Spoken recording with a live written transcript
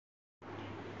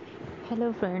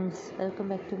Hello friends, welcome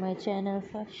back to my channel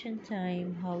Fashion Time.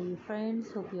 How are you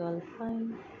friends? Hope you all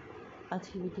fine. आज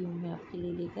की video में आपके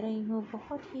लिए लेकर आई हूँ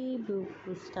बहुत ही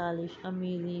beautiful stylish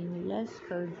amazing less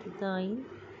Kurt design.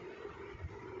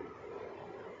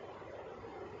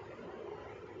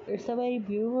 It's a very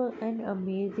beautiful and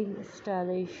amazing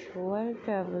stylish well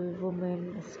travel women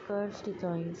skirts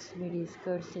designs, midi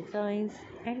skirts designs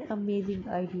and amazing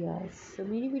ideas. So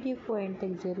मेरी video को एंड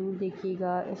तक ज़रूर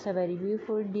देखिएगा. It's a very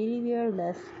beautiful daily wear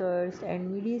less skirts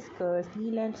and midi skirts,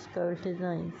 knee length skirts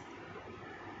designs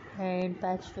and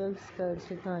patchwork skirts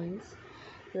designs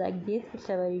like this. It's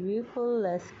a very beautiful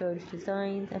less skirts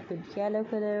designs, a good yellow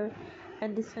color,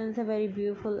 and this one's a very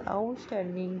beautiful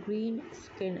outstanding green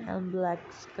skin and black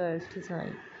skirt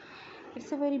design.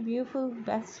 It's a very beautiful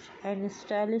best and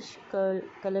stylish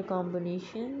color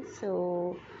combination. So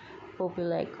hope you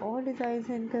like all designs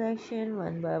and collection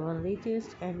one by one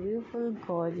latest and beautiful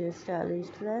gorgeous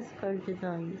stylish less skirt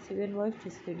designs. You can watch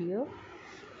this video.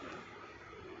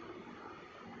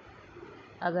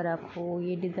 अगर आपको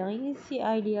ये designs या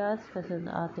ideas पसंद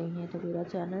आते हैं तो मेरा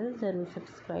channel ज़रूर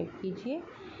सब्सक्राइब कीजिए,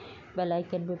 बेल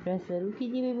आइकन पे प्रेस ज़रूर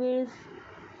कीजिए व्यूअर्स.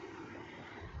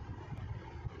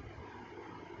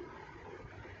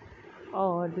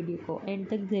 और वीडियो को एंड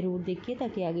तक ज़रूर देखिए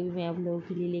ताकि आगे भी मैं आप लोगों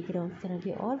के लिए लेकर आऊँ इस तरह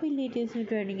के और भी latest new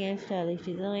trending and stylish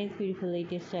designs, beautiful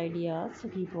latest ideas. So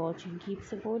keep watching, keep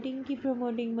supporting, keep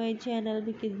promoting my channel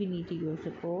because we need your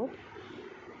support.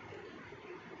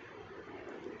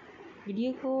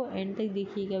 Video को एंड तक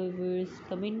देखिएगा व्यूअर्स,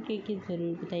 कमेंट करके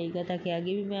ज़रूर बताइएगा ताकि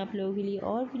आगे भी मैं आप लोगों के लिए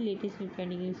और भी लेटेस्ट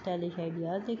ट्रेंडिंग स्टाइलिश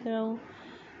आइडियाज़ लेकर आऊँ.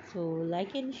 सो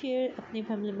लाइक एंड शेयर अपने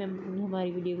फैमिली मेम्बर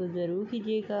हमारी वीडियो को ज़रूर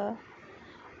कीजिएगा.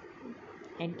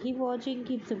 And keep watching,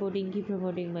 keep supporting, keep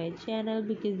promoting my channel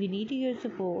because we need your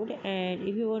support. And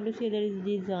if you want to see there is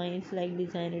designs like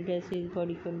designer dresses,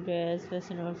 bodycon dress,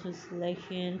 western outfits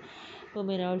selection,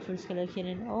 women outfits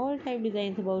collection and all type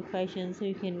designs about fashion, so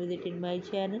you can visit in my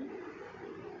channel.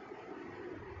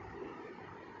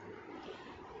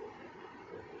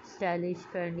 Stylish,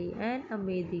 trendy and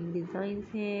amazing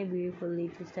designs हैं, beautiful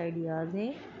latest ideas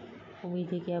हैं.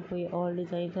 उम्मीद है कि आपको ये all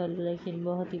designs और collection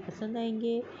बहुत ही पसंद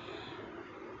आएंगे.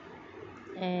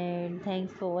 And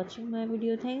thanks for watching my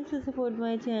video. Thanks to support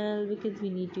my channel because we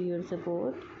need your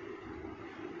support.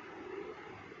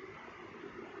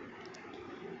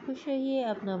 खुश रहिए,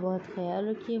 अपना बहुत ख्याल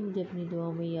रखिए, मुझे अपनी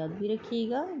दुआओं में याद भी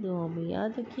रखिएगा, दुआओं में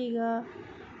याद रखिएगा,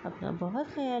 अपना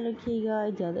बहुत ख्याल रखिएगा.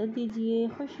 इजाज़त दीजिए,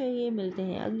 खुश रहिए. मिलते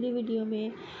हैं अगली वीडियो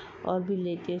में और भी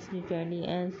latest new trending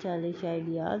and stylish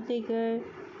ideas देकर.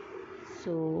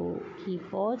 So keep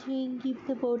watching, keep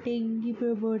supporting, keep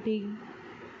promoting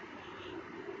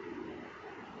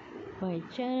my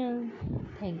channel.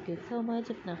 Thank you so much.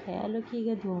 अपना ख्याल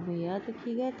रखिएगा, दुआ में याद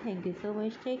रखिएगा. Thank you so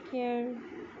much. Take care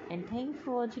and thanks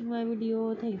for watching my video.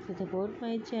 Thanks for support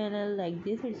my channel like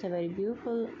this. It's a very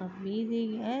beautiful,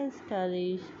 amazing and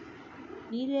stylish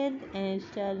knee length and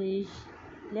stylish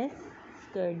less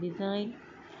skirt design.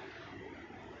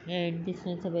 And this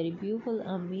one's a very beautiful,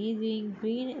 amazing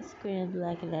green square and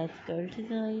black less skirt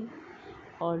design.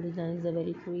 All designs are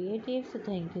very creative. So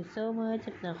thank you so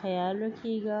much. अपना ख्याल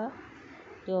रखिएगा,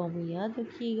 दुआ में याद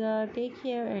रखिएगा. Take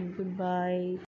care and good bye.